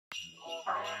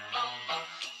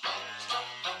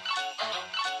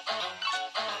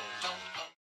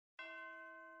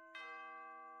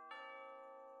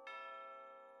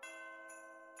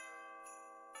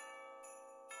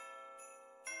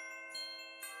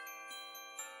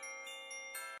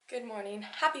Good morning.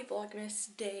 Happy Vlogmas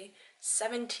day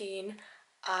 17.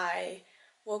 I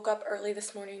woke up early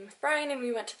this morning with Brian and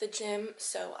we went to the gym,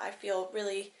 so I feel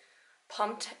really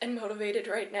pumped and motivated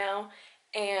right now.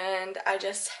 And I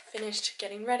just finished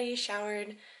getting ready,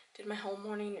 showered, did my whole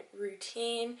morning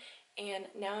routine, and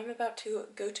now I'm about to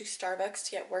go to Starbucks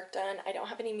to get work done. I don't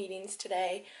have any meetings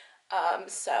today,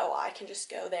 so I can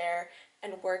just go there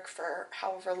and work for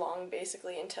however long,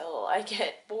 basically until I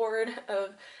get bored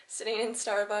of sitting in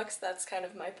Starbucks. That's kind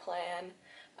of my plan.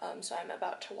 So I'm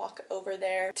about to walk over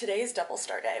there. Today's double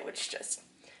star day, which just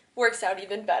works out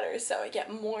even better, so I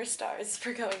get more stars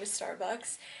for going to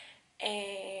Starbucks.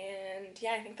 And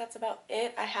yeah, I think that's about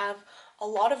it. I have a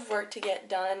lot of work to get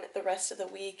done the rest of the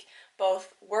week,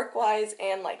 both work-wise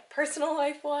and like personal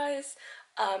life-wise,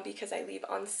 because I leave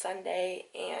on Sunday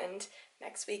and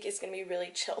next week is going to be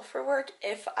really chill for work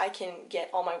if I can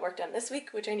get all my work done this week,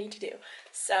 which I need to do.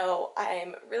 So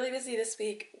I'm really busy this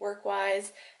week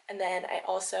work-wise, and then I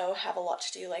also have a lot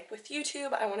to do like with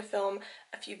YouTube. I want to film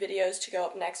a few videos to go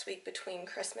up next week between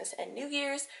Christmas and New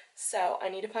Year's, so I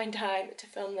need to find time to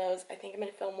film those. I think I'm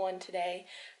going to film one today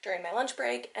during my lunch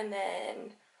break and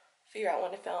then figure out when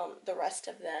to film the rest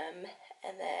of them.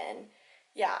 And then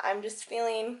yeah, I'm just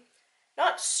feeling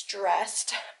not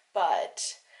stressed,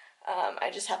 but I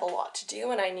just have a lot to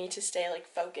do and I need to stay like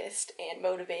focused and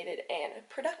motivated and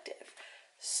productive.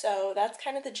 So that's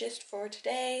kind of the gist for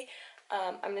today.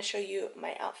 I'm going to show you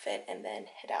my outfit and then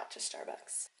head out to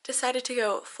Starbucks. Decided to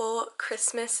go full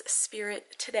Christmas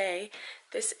spirit today.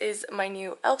 This is my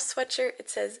new elf sweatshirt. It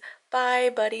says, "Bye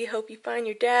buddy, hope you find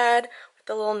your dad," with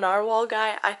the little narwhal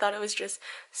guy. I thought it was just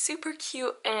super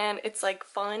cute and it's like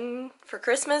fun for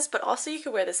Christmas, but also you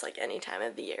could wear this like any time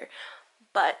of the year.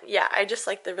 But yeah, I just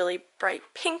like the really bright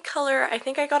pink color. I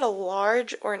think I got a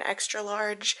large or an extra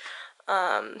large,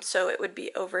 so it would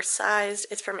be oversized.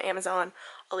 It's from Amazon.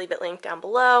 I'll leave it linked down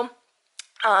below.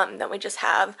 Then we just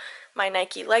have my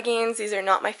Nike leggings. These are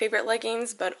not my favorite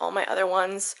leggings, but all my other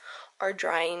ones are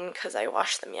drying because I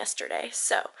washed them yesterday.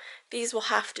 So these will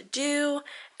have to do.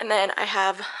 And then I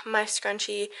have my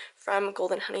scrunchie from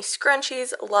Golden Honey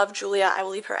Scrunchies. Love Julia. I will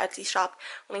leave her Etsy shop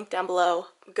linked down below.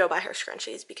 Go buy her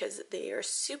scrunchies because they are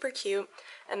super cute.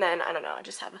 And then, I don't know, I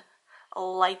just have a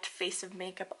light face of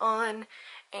makeup on.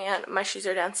 And my shoes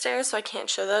are downstairs, so I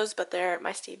can't show those, but they're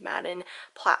my Steve Madden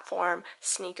platform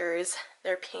sneakers.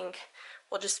 They're pink.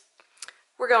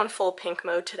 We're going full pink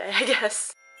mode today, I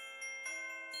guess.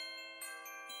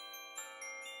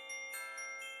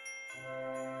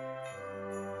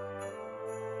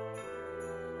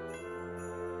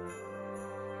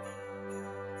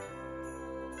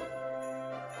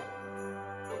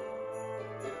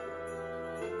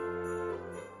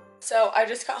 So I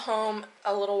just got home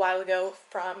a little while ago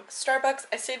from Starbucks.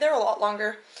 I stayed there a lot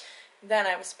longer than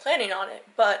I was planning on it,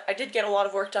 but I did get a lot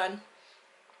of work done,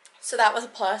 so that was a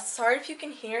plus. Sorry if you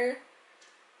can hear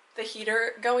the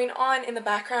heater going on in the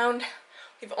background.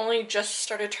 We've only just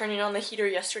started turning on the heater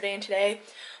yesterday and today,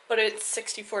 but it's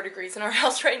 64 degrees in our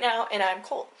house right now and I'm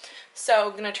cold.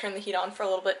 So I'm gonna turn the heat on for a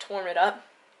little bit to warm it up.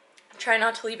 Try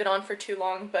not to leave it on for too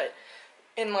long, but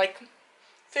in like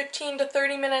 15 to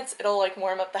 30 minutes it'll like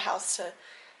warm up the house to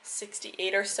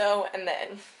 68 or so, and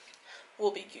then we'll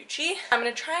be Gucci. I'm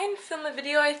gonna try and film a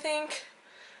video, I think.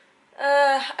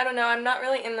 I don't know, I'm not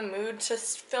really in the mood to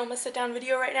film a sit-down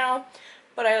video right now,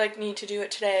 but I like need to do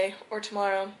it today or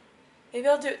tomorrow. Maybe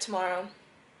I'll do it tomorrow.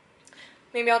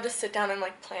 Maybe I'll just sit down and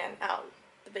like plan out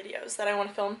the videos that I want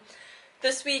to film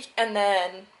this week and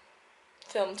then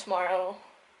film tomorrow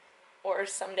or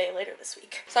someday later this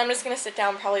week. So I'm just gonna sit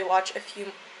down, probably watch a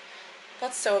few.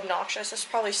 That's so obnoxious. It's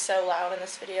probably so loud in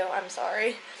this video. I'm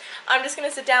sorry. I'm just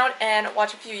gonna sit down and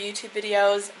watch a few YouTube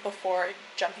videos before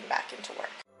jumping back into work.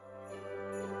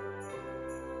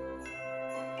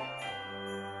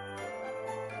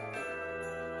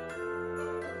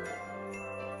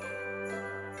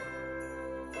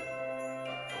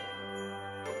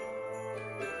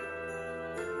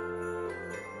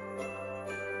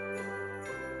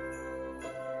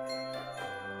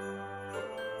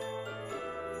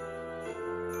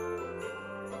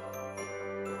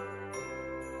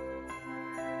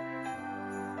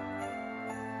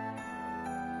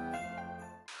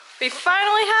 We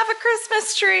finally have a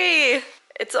Christmas tree!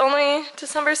 It's only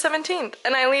December 17th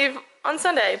and I leave on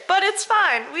Sunday, but it's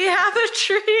fine. We have a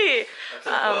tree! That's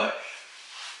a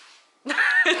bush.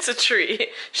 It's a tree.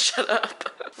 Shut up.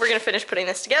 We're gonna finish putting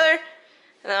this together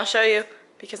and then I'll show you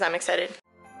because I'm excited.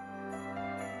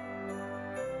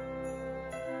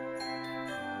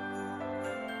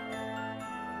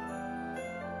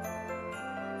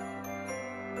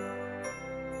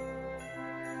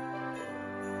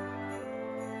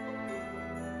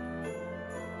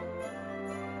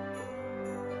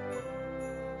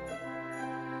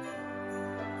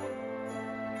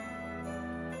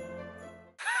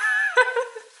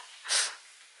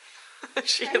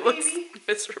 She Hi, looks baby.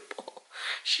 miserable.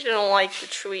 She didn't like the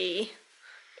tree.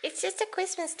 It's just a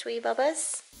Christmas tree,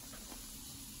 Bubbas.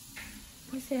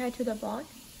 Say hi to the vlog.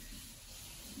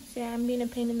 Say I'm being a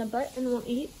pain in the butt and won't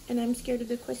eat, and I'm scared of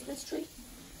the Christmas tree.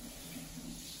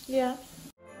 Yeah.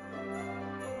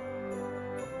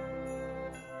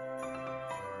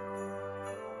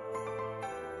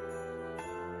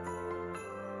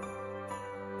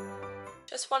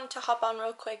 Just wanted to hop on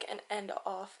real quick and end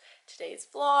off today's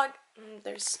vlog.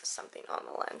 There's something on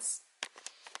the lens.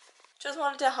 Just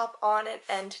wanted to hop on and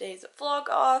end today's vlog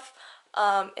off.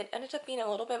 It ended up being a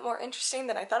little bit more interesting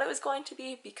than I thought it was going to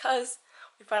be because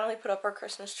we finally put up our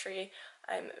Christmas tree.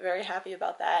 I'm very happy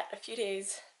about that. A few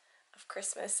days of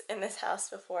Christmas in this house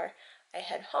before I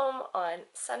head home on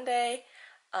Sunday.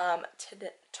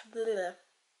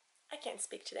 I can't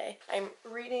speak today. I'm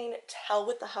reading To Hell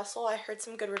with the Hustle. I heard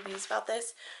some good reviews about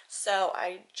this, so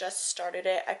I just started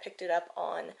it. I picked it up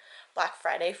on Black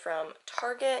Friday from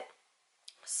Target,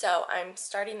 so I'm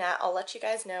starting that. I'll let you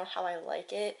guys know how I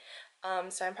like it.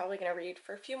 So I'm probably going to read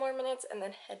for a few more minutes and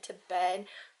then head to bed.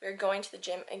 We're going to the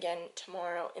gym again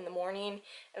tomorrow in the morning,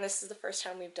 and this is the first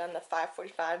time we've done the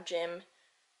 5:45 gym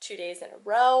 2 days in a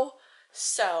row.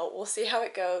 So we'll see how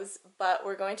it goes, but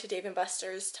we're going to Dave &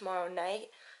 Buster's tomorrow night,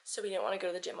 so we didn't want to go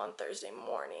to the gym on Thursday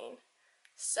morning.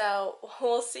 So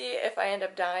we'll see if I end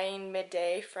up dying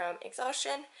midday from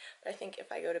exhaustion, but I think if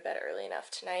I go to bed early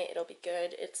enough tonight, it'll be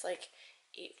good. It's like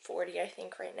 8:40 I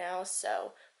think right now,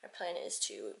 so my plan is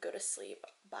to go to sleep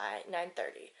by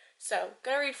 9:30. So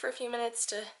gonna read for a few minutes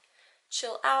to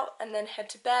chill out and then head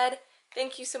to bed.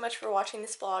 Thank you so much for watching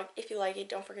this vlog. If you like it,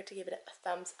 don't forget to give it a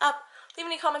thumbs up. Leave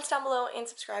any comments down below and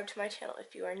subscribe to my channel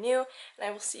if you are new, and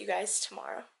I will see you guys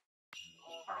tomorrow.